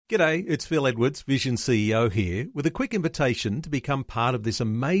G'day, it's Phil Edwards, Vision CEO here, with a quick invitation to become part of this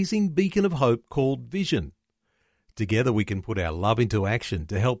amazing beacon of hope called Vision. Together we can put our love into action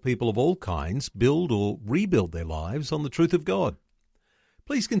to help people of all kinds build or rebuild their lives on the truth of God.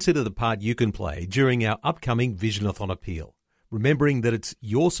 Please consider the part you can play during our upcoming Visionathon appeal, remembering that it's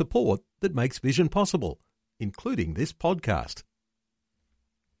your support that makes Vision possible, including this podcast.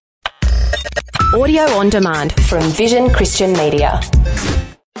 Audio on demand from Vision Christian Media.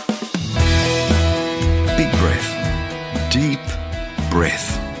 Big breath. Deep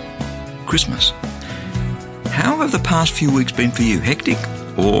breath. Christmas. How have the past few weeks been for you? Hectic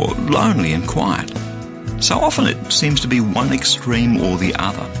or lonely and quiet? So often it seems to be one extreme or the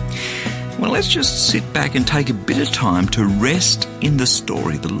other. Well, let's just sit back and take a bit of time to rest in the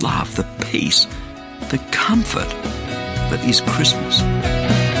story, the love, the peace, the comfort that is Christmas.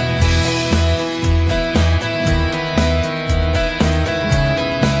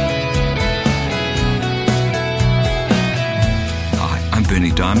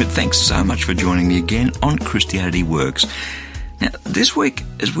 Bernie Diamond, thanks so much for joining me again on Christianity Works. Now, this week,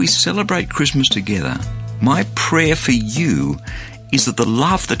 as we celebrate Christmas together, my prayer for you is that the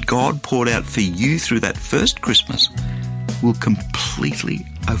love that God poured out for you through that first Christmas will completely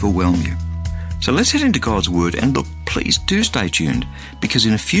overwhelm you. So let's head into God's Word, and look, please do stay tuned, because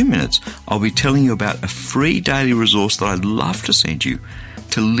in a few minutes I'll be telling you about a free daily resource that I'd love to send you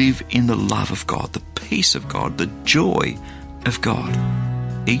to live in the love of God, the peace of God, the joy of God,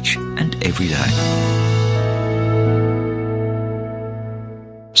 each and every day.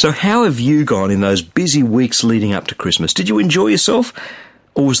 So how have you gone in those busy weeks leading up to Christmas? Did you enjoy yourself,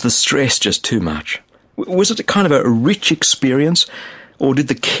 or was the stress just too much? Was it a kind of a rich experience, or did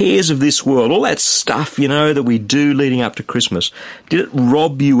the cares of this world, all that stuff, that we do leading up to Christmas, did it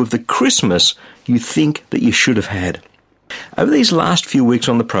rob you of the Christmas you think that you should have had? Over these last few weeks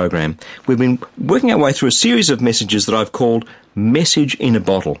on the program, we've been working our way through a series of messages that I've called Message in a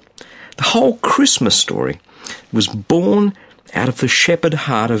Bottle. The whole Christmas story was born out of the shepherd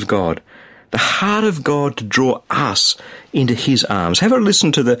heart of God, the heart of God to draw us into his arms. Have a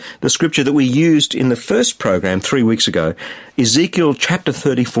listen to the scripture that we used in the first program 3 weeks ago, Ezekiel chapter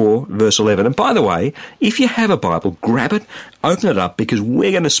 34, verse 11. And by the way, if you have a Bible, grab it, open it up, because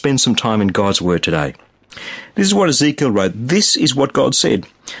we're going to spend some time in God's Word today. This is what Ezekiel wrote. This is what God said.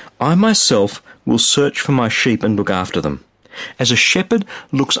 I myself will search for my sheep and look after them. As a shepherd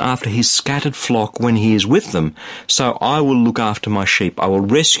looks after his scattered flock when he is with them, so I will look after my sheep. I will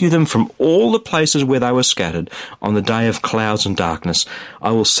rescue them from all the places where they were scattered on the day of clouds and darkness.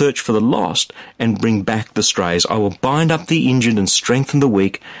 I will search for the lost and bring back the strays. I will bind up the injured and strengthen the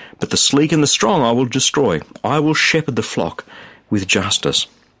weak, but the sleek and the strong I will destroy. I will shepherd the flock with justice.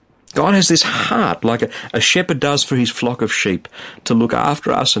 God has this heart, like a shepherd does for his flock of sheep, to look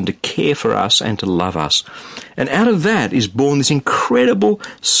after us and to care for us and to love us. And out of that is born this incredible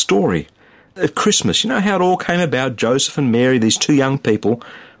story of Christmas. You know how it all came about? Joseph and Mary, these two young people,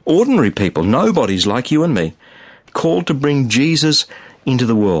 ordinary people, nobodies like you and me, called to bring Jesus into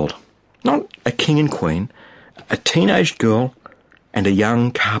the world. Not a king and queen, a teenage girl and a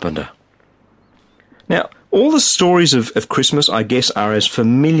young carpenter. Now, all the stories of Christmas, I guess, are as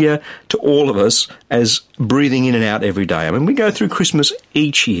familiar to all of us as breathing in and out every day. I mean, we go through Christmas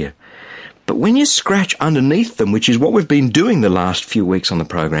each year. But when you scratch underneath them, which is what we've been doing the last few weeks on the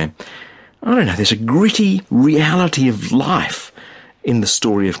program, I don't know, there's a gritty reality of life in the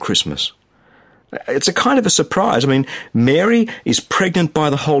story of Christmas. It's a kind of a surprise. I mean, Mary is pregnant by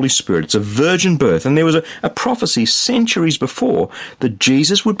the Holy Spirit. It's a virgin birth. And there was a prophecy centuries before that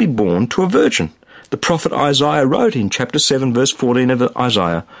Jesus would be born to a virgin. The prophet Isaiah wrote in chapter 7, verse 14 of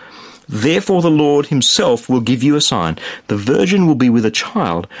Isaiah, Therefore the Lord himself will give you a sign. The virgin will be with a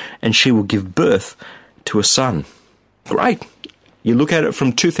child, and she will give birth to a son. Great. You look at it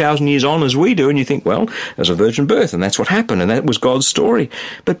from 2,000 years on as we do, and you think, well, there's a virgin birth, and that's what happened, and that was God's story.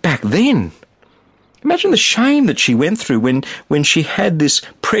 But back then, imagine the shame that she went through when she had this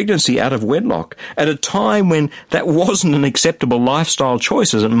pregnancy out of wedlock, at a time when that wasn't an acceptable lifestyle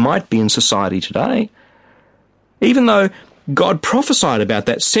choice as it might be in society today. Even though God prophesied about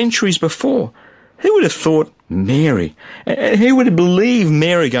that centuries before, who would have thought Mary? And who would have believed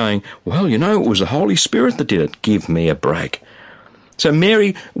Mary going, well, it was the Holy Spirit that did it. Give me a break. So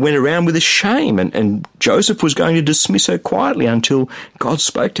Mary went around with a shame, and Joseph was going to dismiss her quietly until God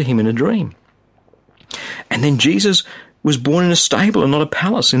spoke to him in a dream. And then Jesus was born in a stable and not a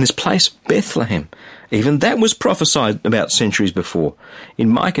palace, in this place, Bethlehem. Even that was prophesied about centuries before. In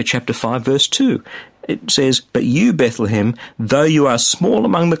Micah chapter 5, verse 2, It says, "But you, Bethlehem, though you are small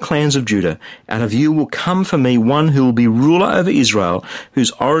among the clans of Judah, out of you will come for me one who will be ruler over Israel,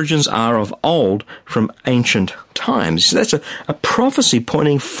 whose origins are of old, from ancient times." So that's a prophecy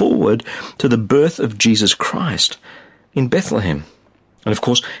pointing forward to the birth of Jesus Christ in Bethlehem. And of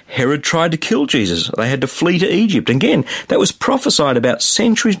course, Herod tried to kill Jesus. They had to flee to Egypt. Again, that was prophesied about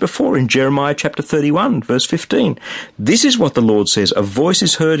centuries before in Jeremiah chapter 31, verse 15. "This is what the Lord says, a voice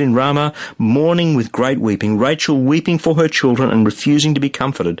is heard in Ramah, mourning with great weeping, Rachel weeping for her children and refusing to be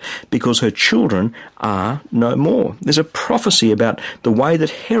comforted, because her children are no more." There's a prophecy about the way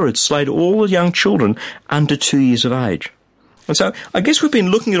that Herod slayed all the young children under 2 years of age. And so I guess we've been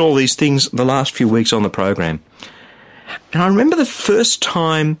looking at all these things the last few weeks on the program. And I remember the first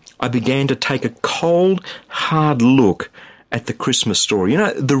time I began to take a cold, hard look at the Christmas story. You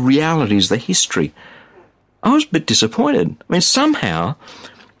know, the realities, the history. I was a bit disappointed. I mean, somehow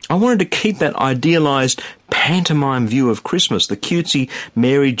I wanted to keep that idealised pantomime view of Christmas, the cutesy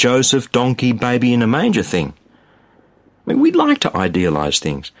Mary, Joseph, donkey, baby in a manger thing. I mean, we like to idealise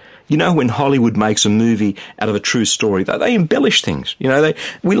things. You know, when Hollywood makes a movie out of a true story, they embellish things. You know,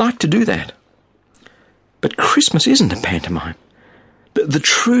 we like to do that. But Christmas isn't a pantomime. The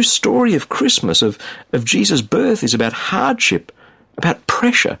true story of Christmas, of Jesus' birth, is about hardship, about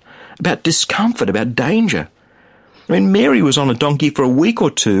pressure, about discomfort, about danger. I mean, Mary was on a donkey for a week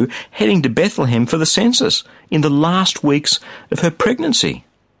or two, heading to Bethlehem for the census in the last weeks of her pregnancy.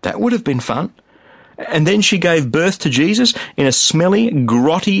 That would have been fun. And then she gave birth to Jesus in a smelly,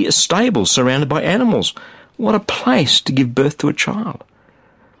 grotty stable surrounded by animals. What a place to give birth to a child.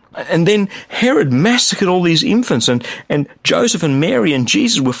 And then Herod massacred all these infants, and Joseph and Mary and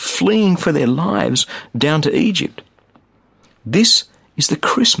Jesus were fleeing for their lives down to Egypt. This is the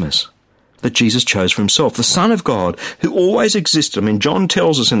Christmas that Jesus chose for himself, the Son of God, who always existed. I mean, John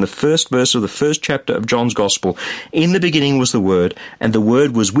tells us in the first verse of the first chapter of John's Gospel, "In the beginning was the Word, and the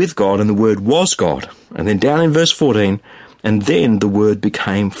Word was with God, and the Word was God." And then down in verse 14, "And then the Word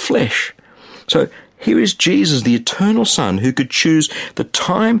became flesh." So here is Jesus, the eternal Son, who could choose the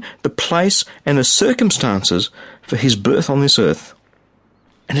time, the place, and the circumstances for his birth on this earth.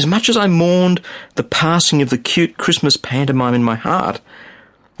 And as much as I mourned the passing of the cute Christmas pantomime in my heart,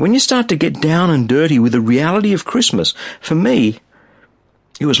 when you start to get down and dirty with the reality of Christmas, for me,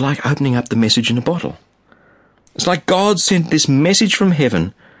 it was like opening up the message in a bottle. It's like God sent this message from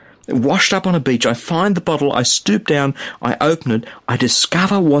heaven, washed up on a beach. I find the bottle, I stoop down, I open it, I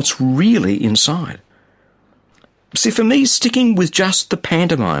discover what's really inside. See, for me, sticking with just the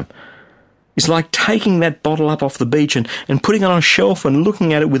pantomime is like taking that bottle up off the beach and putting it on a shelf and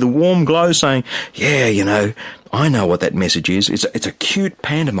looking at it with a warm glow saying, "Yeah, you know, I know what that message is. It's a cute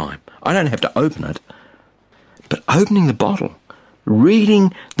pantomime. I don't have to open it." But opening the bottle,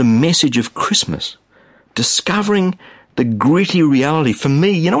 reading the message of Christmas, discovering the gritty reality, for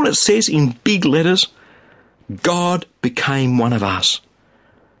me, you know what it says in big letters? God became one of us.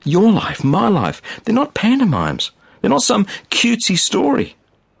 Your life, my life, they're not pantomimes. They're not some cutesy story.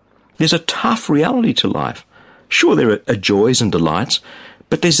 There's a tough reality to life. Sure, there are joys and delights,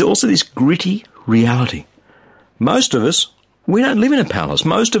 but there's also this gritty reality. Most of us, we don't live in a palace.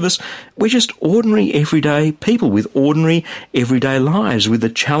 Most of us, we're just ordinary, everyday people with ordinary, everyday lives, with the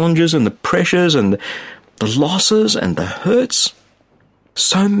challenges and the pressures and the losses and the hurts.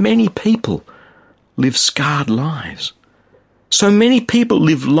 So many people live scarred lives. So many people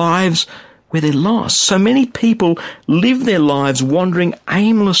live lives where they're lost. So many people live their lives wandering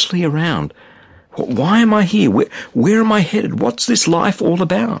aimlessly around. Why am I here? Where am I headed? What's this life all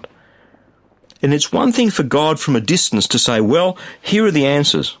about? And it's one thing for God from a distance to say, well, here are the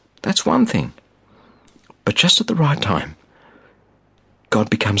answers. That's one thing. But just at the right time, God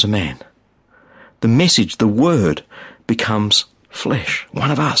becomes a man. The message, the word, becomes flesh,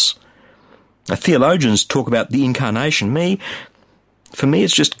 one of us. Now, theologians talk about the incarnation. For me,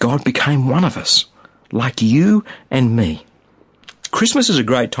 it's just God became one of us, like you and me. Christmas is a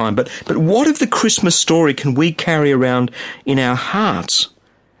great time, but what of the Christmas story can we carry around in our hearts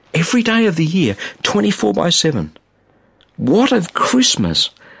every day of the year, 24/7? What of Christmas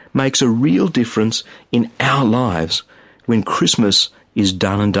makes a real difference in our lives when Christmas is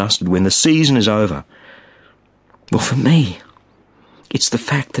done and dusted, when the season is over? Well, for me, it's the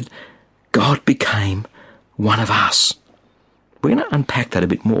fact that God became one of us. We're going to unpack that a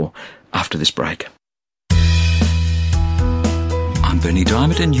bit more after this break. I'm Bernie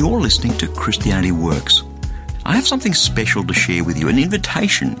Diamond and you're listening to Christianity Works. I have something special to share with you, an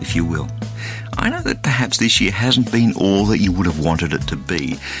invitation, if you will. I know that perhaps this year hasn't been all that you would have wanted it to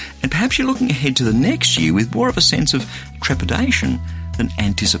be, and perhaps you're looking ahead to the next year with more of a sense of trepidation than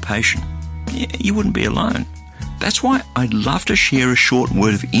anticipation. you wouldn't be alone. That's why I'd love to share a short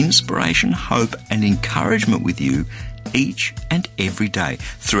word of inspiration, hope and encouragement with you each and every day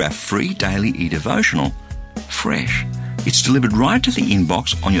through our free daily e-devotional, Fresh. It's delivered right to the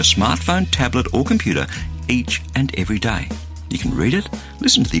inbox on your smartphone, tablet or computer each and every day. You can read it,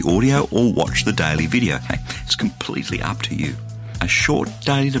 listen to the audio or watch the daily video. Hey, it's completely up to you. A short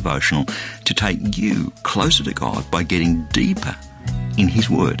daily devotional to take you closer to God by getting deeper in His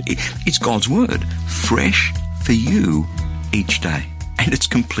Word. It's God's Word, fresh for you each day. And it's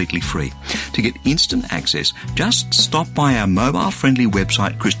completely free. To get instant access, just stop by our mobile-friendly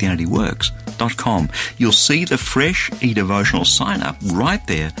website, ChristianityWorks.com. You'll see the fresh e-devotional sign-up right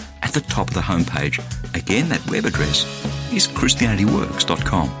there at the top of the homepage. Again, that web address is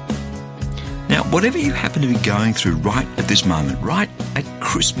ChristianityWorks.com. Now, whatever you happen to be going through right at this moment, right at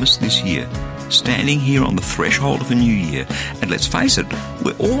Christmas this year, standing here on the threshold of a new year, and let's face it,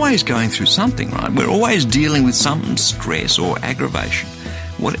 we're always going through something, right? We're always dealing with some stress or aggravation.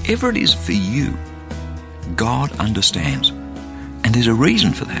 Whatever it is for you, God understands. And there's a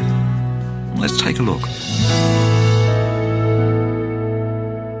reason for that. Let's take a look.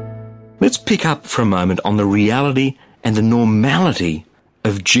 Let's pick up for a moment on the reality and the normality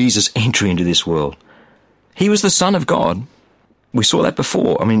of Jesus' entry into this world. He was the Son of God. We saw that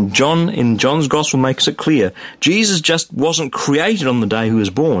before. I mean, John, in John's Gospel, makes it clear. Jesus just wasn't created on the day he was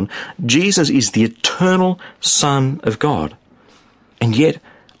born. Jesus is the eternal Son of God. And yet,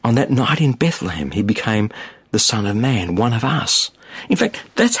 on that night in Bethlehem, he became the Son of Man, one of us. In fact,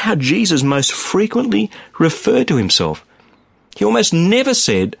 that's how Jesus most frequently referred to himself. He almost never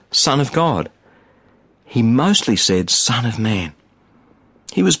said Son of God. He mostly said Son of Man.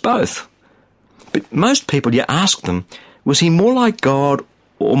 He was both. But most people, you ask them, was he more like God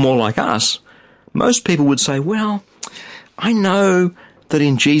or more like us? Most people would say, well, I know that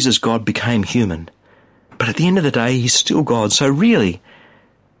in Jesus God became human, but at the end of the day he's still God, so really,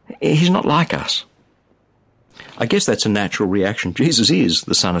 he's not like us. I guess that's a natural reaction. Jesus is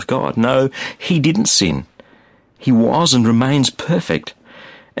the Son of God. No, he didn't sin. He was and remains perfect.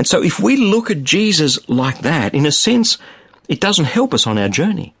 And so if we look at Jesus like that, in a sense, it doesn't help us on our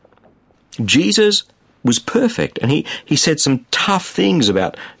journey. Jesus was perfect, and he said some tough things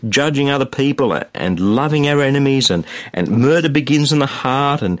about judging other people and loving our enemies, and murder begins in the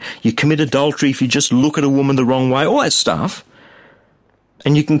heart, and you commit adultery if you just look at a woman the wrong way, all that stuff.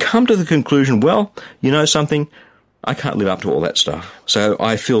 And you can come to the conclusion, well, you know something, I can't live up to all that stuff, so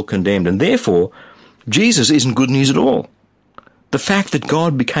I feel condemned, and therefore Jesus isn't good news at all. The fact that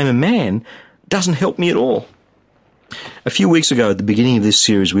God became a man doesn't help me at all. A few weeks ago, at the beginning of this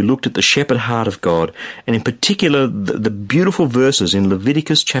series, we looked at the shepherd heart of God, and in particular, the beautiful verses in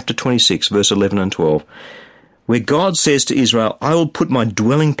Leviticus chapter 26, verse 11 and 12, where God says to Israel, I will put my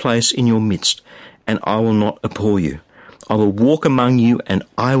dwelling place in your midst, and I will not abhor you. I will walk among you, and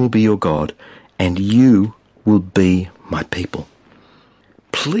I will be your God, and you will be my people.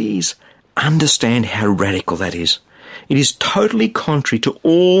 Please understand how radical that is. It is totally contrary to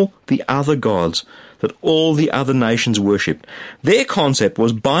all the other gods that all the other nations worshipped. Their concept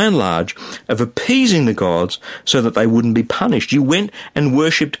was, by and large, of appeasing the gods so that they wouldn't be punished. You went and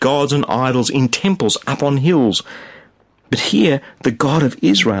worshipped gods and idols in temples up on hills. But here, the God of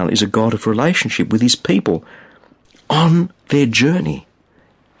Israel is a God of relationship with his people on their journey,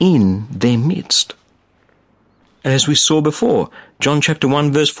 in their midst. And as we saw before, John chapter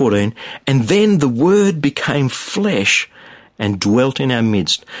 1 verse 14, and then the Word became flesh and dwelt in our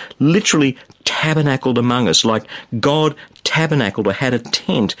midst, literally tabernacled among us, like God tabernacled or had a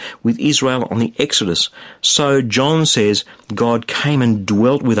tent with Israel on the Exodus. So John says God came and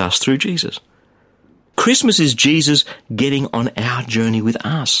dwelt with us through Jesus. Christmas is Jesus getting on our journey with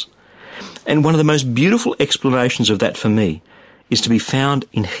us. And one of the most beautiful explanations of that for me is to be found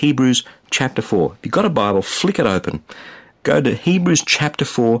in Hebrews chapter 4. If you've got a Bible, flick it open. Go to Hebrews chapter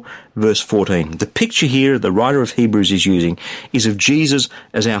 4, verse 14. The picture here the writer of Hebrews is using is of Jesus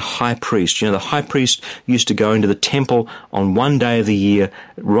as our high priest. You know, the high priest used to go into the temple on one day of the year,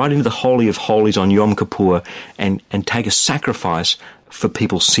 right into the Holy of Holies on Yom Kippur, and take a sacrifice for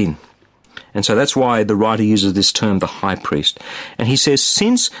people's sin. And so that's why the writer uses this term, the high priest. And he says,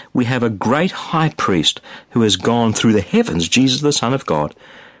 since we have a great high priest who has gone through the heavens, Jesus the Son of God,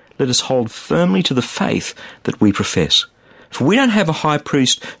 let us hold firmly to the faith that we profess. For we don't have a high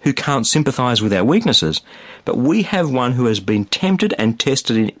priest who can't sympathize with our weaknesses, but we have one who has been tempted and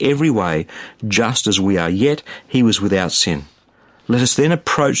tested in every way, just as we are, yet he was without sin. Let us then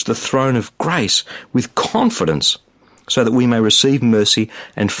approach the throne of grace with confidence, so that we may receive mercy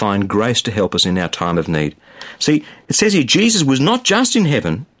and find grace to help us in our time of need. See, it says here, Jesus was not just in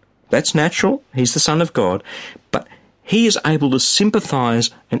heaven, That's natural. He's the Son of God. But he is able to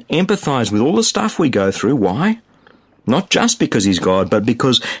sympathise and empathise with all the stuff we go through. Why? Not just because he's God, but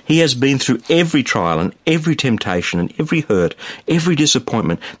because he has been through every trial and every temptation and every hurt, every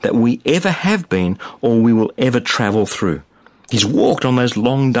disappointment that we ever have been or we will ever travel through. He's walked on those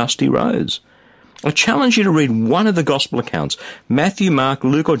long, dusty roads. I challenge you to read one of the Gospel accounts, Matthew, Mark,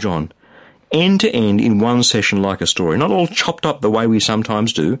 Luke or John, end to end in one session like a story. Not all chopped up the way we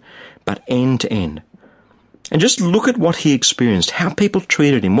sometimes do, but end to end. And just look at what he experienced, how people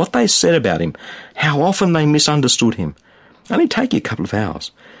treated him, what they said about him, how often they misunderstood him. Only take you a couple of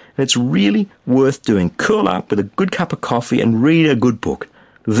hours. And it's really worth doing. Curl up with a good cup of coffee and read a good book.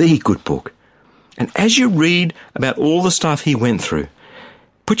 The good book. And as you read about all the stuff he went through,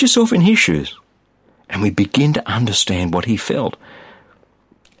 put yourself in his shoes. And we begin to understand what he felt.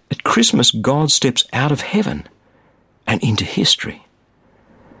 At Christmas, God steps out of heaven and into history.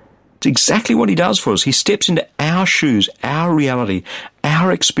 It's exactly what he does for us. He steps into our shoes, our reality,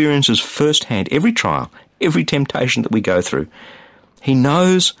 our experiences firsthand, every trial, every temptation that we go through. He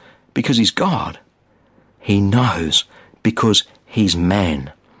knows because he's God. He knows because he's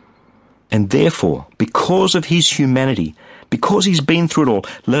man. And therefore, because of his humanity, because he's been through it all,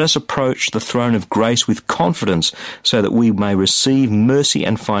 let us approach the throne of grace with confidence so that we may receive mercy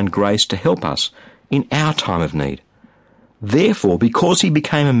and find grace to help us in our time of need. Therefore, because he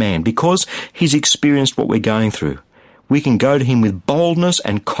became a man, because he's experienced what we're going through, we can go to him with boldness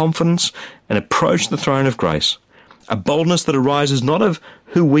and confidence and approach the throne of grace. A boldness that arises not of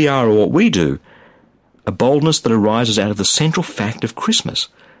who we are or what we do, a boldness that arises out of the central fact of Christmas,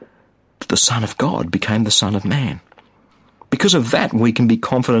 that the Son of God became the Son of Man. Because of that, we can be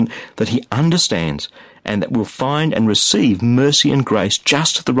confident that he understands and that we'll find and receive mercy and grace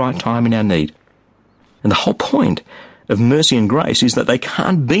just at the right time in our need. And the whole point of mercy and grace is that they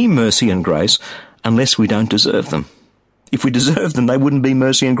can't be mercy and grace unless we don't deserve them. If we deserve them, they wouldn't be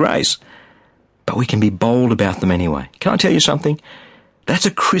mercy and grace. But we can be bold about them anyway. Can I tell you something? That's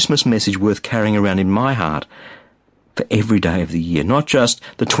a Christmas message worth carrying around in my heart for every day of the year, not just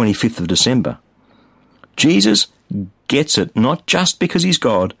the 25th of December. Jesus gets it not just because he's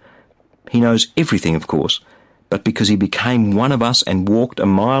God. He knows everything, of course, but because he became one of us and walked a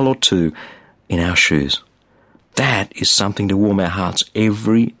mile or two in our shoes. That is something to warm our hearts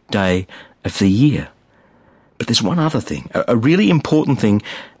every day of the year. But there's one other thing, a really important thing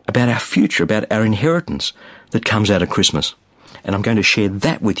about our future, about our inheritance that comes out of Christmas. And I'm going to share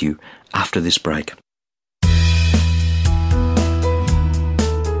that with you after this break.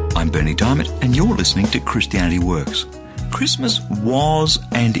 I'm Bernie Diamond, and you're listening to Christianity Works. Christmas was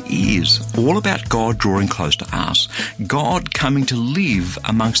and is all about God drawing close to us, God coming to live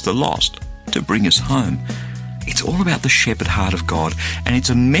amongst the lost, to bring us home. It's all about the shepherd heart of God, and it's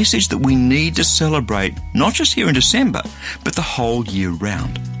a message that we need to celebrate, not just here in December, but the whole year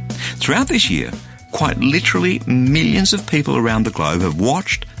round. Throughout this year, quite literally millions of people around the globe have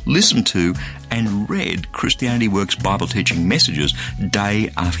watched, listened to, and read Christianity Works Bible teaching messages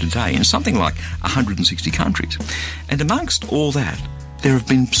day after day in something like 160 countries. And amongst all that, there have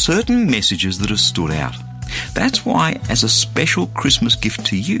been certain messages that have stood out. That's why, as a special Christmas gift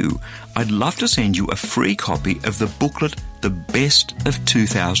to you, I'd love to send you a free copy of the booklet, The Best of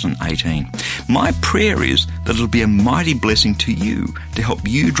 2018. My prayer is that it'll be a mighty blessing to you to help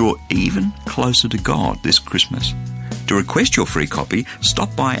you draw even closer to God this Christmas. To request your free copy,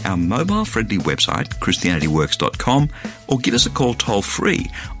 stop by our mobile-friendly website, christianityworks.com, or give us a call toll-free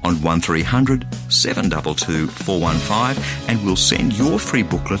on 1300 722 415, and we'll send your free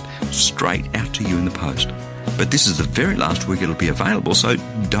booklet straight out to you in the post. But this is the very last week it'll be available, so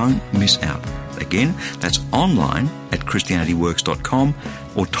don't miss out. Again, that's online at christianityworks.com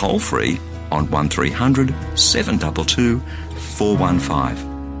or toll-free on 1300 722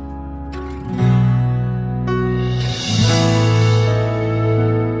 415.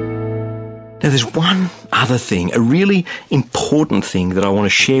 Now, there's one other thing, a really important thing that I want to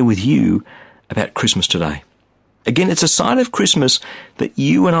share with you about Christmas today. Again, it's a side of Christmas that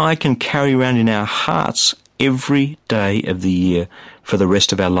you and I can carry around in our hearts every day of the year for the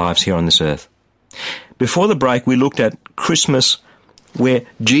rest of our lives here on this earth. Before the break, we looked at Christmas where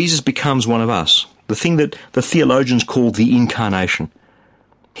Jesus becomes one of us, the thing that the theologians call the incarnation.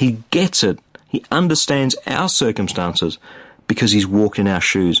 He gets it. He understands our circumstances because he's walked in our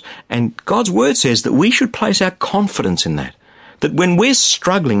shoes. And God's word says that we should place our confidence in that. That when we're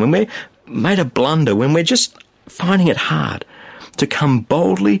struggling, when we're made a blunder, when we're just finding it hard, to come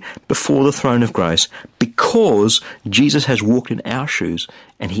boldly before the throne of grace because Jesus has walked in our shoes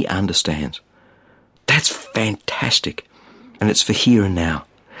and he understands. That's fantastic. And it's for here and now.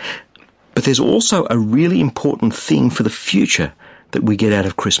 But there's also a really important thing for the future that we get out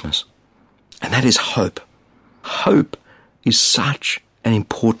of Christmas, and that is hope. Hope is such an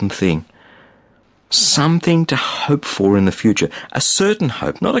important thing. Something to hope for in the future. A certain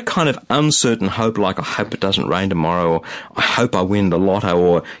hope, not a kind of uncertain hope like I hope it doesn't rain tomorrow, or I hope I win the lotto,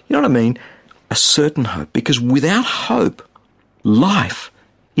 or you know what I mean? A certain hope. Because without hope, life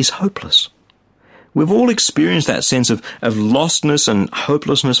is hopeless. We've all experienced that sense of lostness and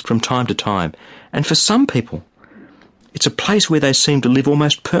hopelessness from time to time. And for some people, it's a place where they seem to live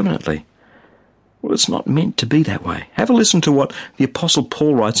almost permanently. Well, it's not meant to be that way. Have a listen to what the Apostle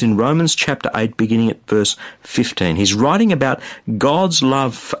Paul writes in Romans chapter 8, beginning at verse 15. He's writing about God's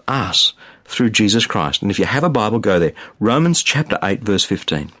love for us through Jesus Christ. And if you have a Bible, go there. Romans chapter 8, verse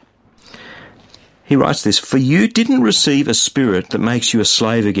 15. He writes this, "For you didn't receive a spirit that makes you a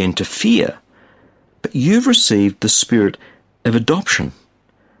slave again to fear, but you've received the spirit of adoption.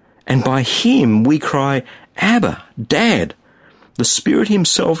 And by him we cry, Abba, Dad. The Spirit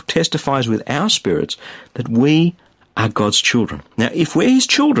himself testifies with our spirits that we are God's children." Now, if we're his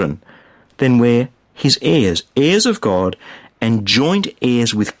children, then we're his heirs, heirs of God, and joint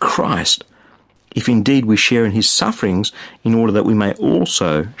heirs with Christ, if indeed we share in his sufferings, in order that we may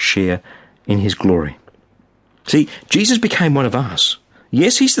also share in his glory. See, Jesus became one of us.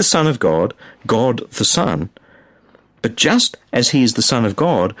 Yes, he's the Son of God, God the Son, but just as he is the Son of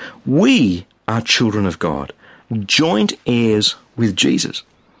God, we are children of God, joint heirs with Jesus.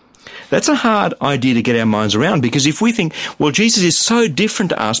 That's a hard idea to get our minds around, because if we think, well, Jesus is so different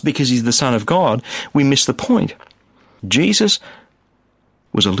to us because he's the Son of God, we miss the point. Jesus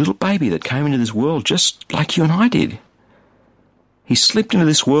was a little baby that came into this world just like you and I did. He slipped into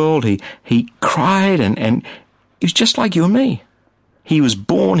this world, he cried, and he was just like you and me. He was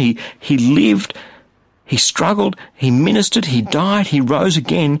born, he lived, he struggled, he ministered, he died, he rose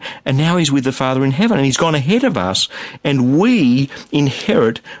again, and now he's with the Father in heaven, and he's gone ahead of us, and we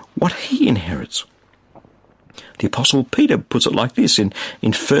inherit what he inherits. The Apostle Peter puts it like this in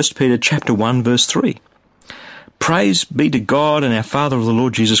 1 Peter chapter 1, verse 3. "Praise be to God and our Father of the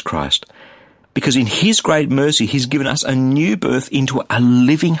Lord Jesus Christ, because in his great mercy he's given us a new birth into a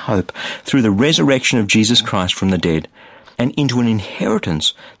living hope through the resurrection of Jesus Christ from the dead, and into an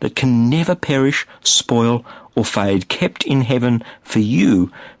inheritance that can never perish, spoil, or fade, kept in heaven for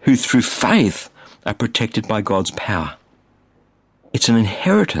you, who through faith are protected by God's power." It's an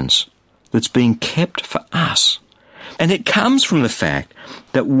inheritance that's being kept for us. And it comes from the fact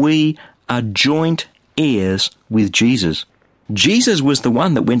that we are joint heirs with Jesus. Jesus was the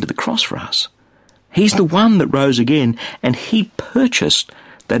one that went to the cross for us. He's the one that rose again, and he purchased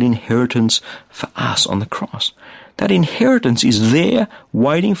that inheritance for us on the cross. That inheritance is there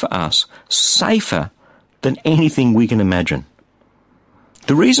waiting for us, safer than anything we can imagine.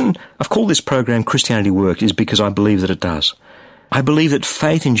 The reason I've called this program Christianity Works is because I believe that it does. I believe that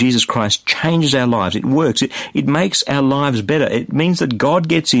faith in Jesus Christ changes our lives. It works. It makes our lives better. It means that God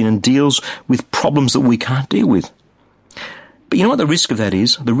gets in and deals with problems that we can't deal with. But you know what the risk of that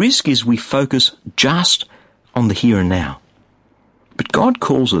is? The risk is we focus just on the here and now. But God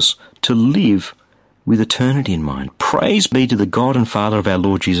calls us to live with eternity in mind. Praise be to the God and Father of our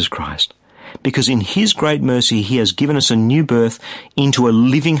Lord Jesus Christ, because in his great mercy he has given us a new birth into a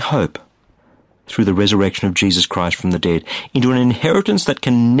living hope through the resurrection of Jesus Christ from the dead, into an inheritance that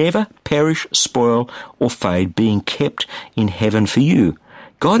can never perish, spoil, or fade, being kept in heaven for you.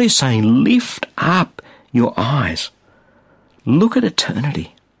 God is saying, lift up your eyes. Look at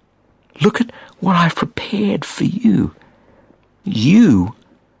eternity. Look at what I've prepared for you. You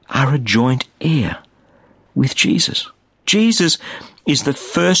are a joint heir with Jesus. Jesus is the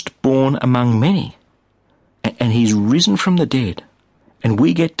firstborn among many, and he's risen from the dead, and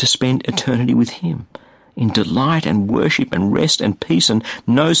we get to spend eternity with him in delight and worship and rest and peace and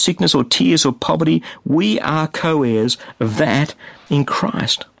no sickness or tears or poverty. We are co-heirs of that in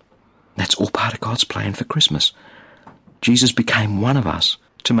Christ. That's all part of God's plan for Christmas. Jesus became one of us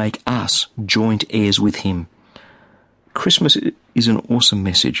to make us joint heirs with him. Christmas is an awesome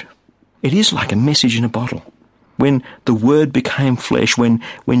message. It is like a message in a bottle. When the Word became flesh, when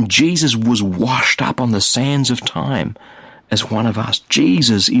Jesus was washed up on the sands of time as one of us,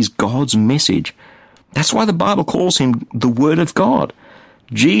 Jesus is God's message. That's why the Bible calls him the Word of God.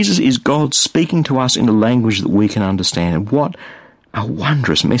 Jesus is God speaking to us in a language that we can understand. And what a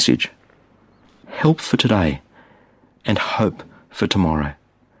wondrous message. Help for today and hope for tomorrow.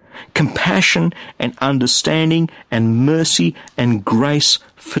 Compassion and understanding and mercy and grace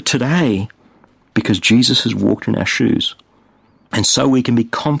for today, because Jesus has walked in our shoes. And so we can be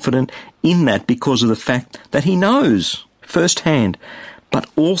confident in that because of the fact that he knows firsthand but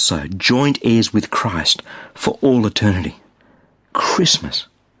also joint heirs with Christ for all eternity. Christmas.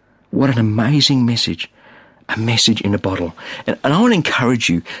 What an amazing message. A message in a bottle. And I want to encourage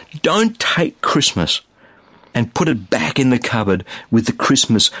you, don't take Christmas and put it back in the cupboard with the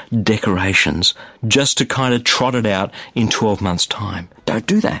Christmas decorations just to kind of trot it out in 12 months' time. Don't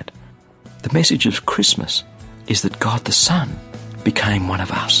do that. The message of Christmas is that God the Son became one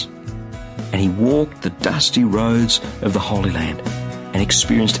of us. And he walked the dusty roads of the Holy Land and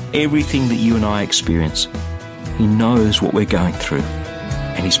experienced everything that you and I experience. He knows what we're going through,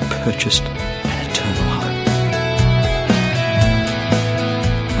 and he's purchased an eternal hope.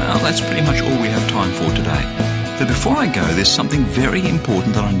 Well, that's pretty much all we have time for today. But before I go, there's something very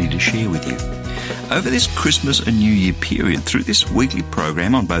important that I need to share with you. Over this Christmas and New Year period, through this weekly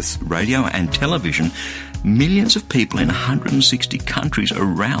program on both radio and television, millions of people in 160 countries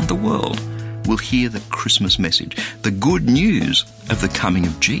around the world will hear the Christmas message, the good news of the coming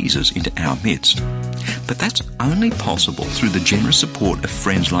of Jesus into our midst. But that's only possible through the generous support of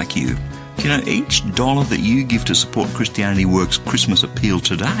friends like you. You know, each dollar that you give to support Christianity Works Christmas Appeal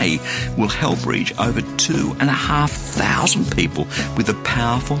today will help reach over 2,500 people with the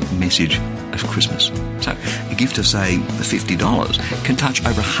powerful message of Christmas. So a gift of, say, $50 can touch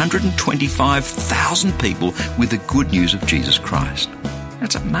over 125,000 people with the good news of Jesus Christ.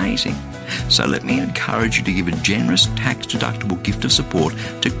 That's amazing. So let me encourage you to give a generous tax-deductible gift of support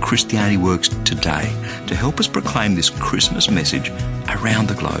to Christianity Works today to help us proclaim this Christmas message around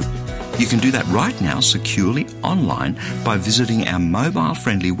the globe. You can do that right now securely online by visiting our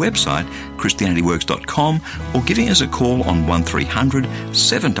mobile-friendly website, christianityworks.com, or giving us a call on 1300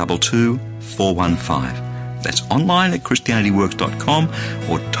 722 415. That's online at christianityworks.com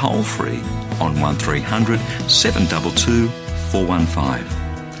or toll-free on 1300 722 415.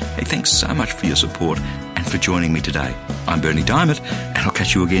 Hey, thanks so much for your support and for joining me today. I'm Bernie Diamond, and I'll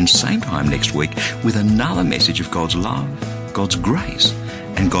catch you again same time next week with another message of God's love, God's grace,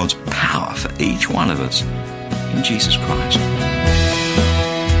 and God's power for each one of us in Jesus Christ.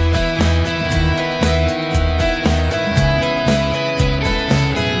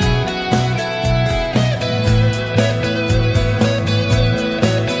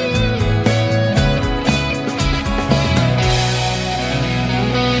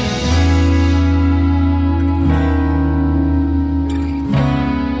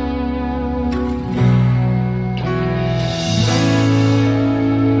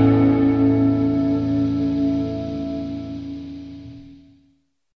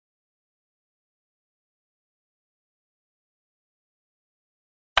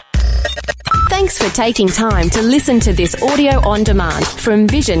 Thanks for taking time to listen to this audio on demand from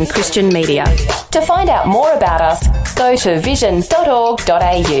Vision Christian Media. To find out more about us, go to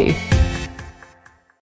vision.org.au.